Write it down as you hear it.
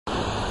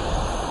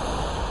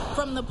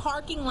From the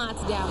parking lots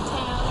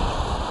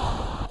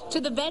downtown to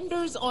the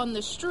vendors on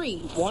the street.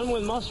 One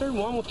with mustard,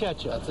 one with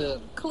ketchup. That's it.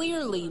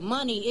 Clearly,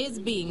 money is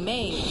being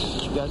made.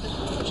 You got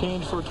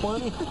change for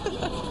 20?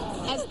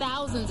 As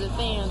thousands of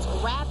fans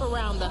wrap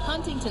around the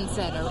Huntington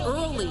Center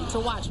early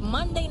to watch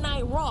Monday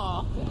Night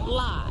Raw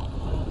live.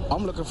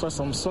 I'm looking for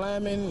some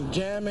slamming,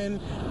 jamming,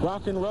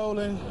 rock and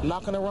rolling,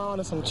 knocking around,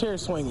 and some chair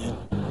swinging.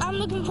 I'm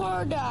looking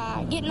forward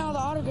to getting all the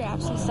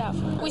autographs and stuff.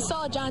 We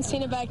saw John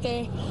Cena back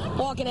there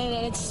walking in,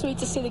 and it's sweet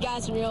to see the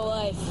guys in real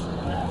life.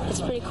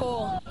 It's pretty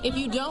cool. If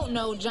you don't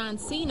know, John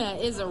Cena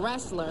is a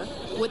wrestler.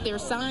 With their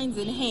signs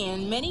in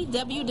hand, many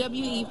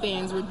WWE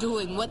fans were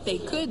doing what they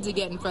could to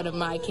get in front of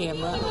my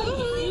camera.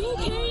 You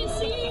can't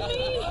see me.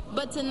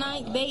 But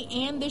tonight, they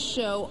and the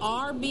show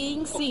are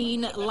being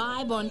seen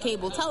live on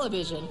cable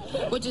television,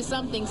 which is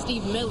something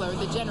Steve Miller,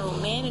 the general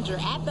manager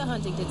at the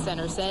Huntington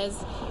Center,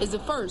 says is a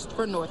first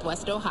for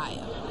Northwest Ohio.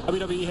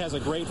 WWE has a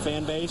great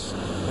fan base,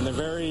 and they're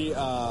very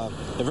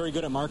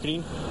good at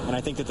marketing, and I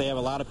think that they have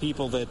a lot of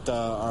people that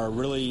are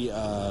really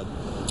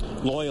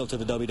loyal to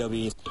the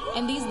WWE.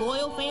 And these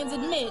loyal fans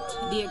admit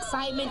the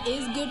excitement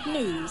is good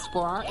news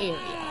for our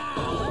area.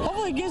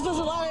 Hopefully it gives us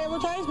a lot of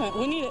advertisement.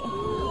 We need it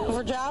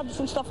for jobs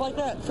and stuff like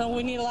that, so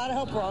we need a lot of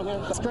help around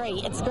here. It's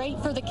great. It's great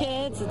for the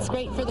kids. It's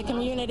great for the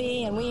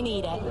community, and we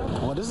need it.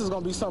 Well, this is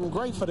going to be something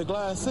great for the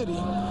Glass City.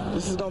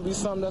 This is going to be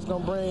something that's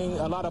going to bring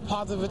a lot of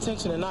positive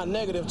attention and not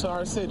negative to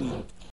our city.